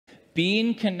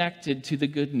being connected to the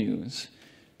good news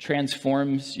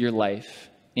transforms your life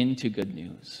into good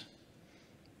news.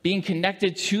 Being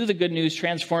connected to the good news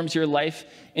transforms your life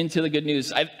into the good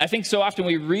news. I think so often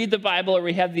we read the Bible or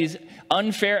we have these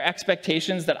unfair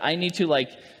expectations that I need to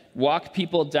walk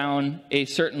people down a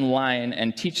certain line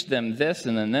and teach them this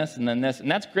and then this and then this. And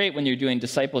that's great when you're doing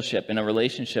discipleship in a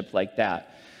relationship like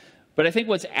that. But I think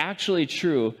what's actually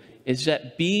true is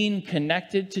that being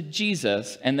connected to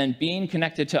Jesus and then being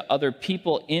connected to other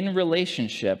people in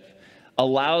relationship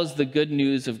allows the good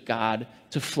news of God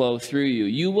to flow through you.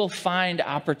 You will find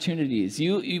opportunities.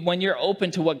 When you're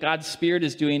open to what God's Spirit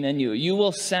is doing in you, you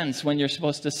will sense when you're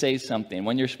supposed to say something,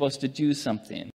 when you're supposed to do something.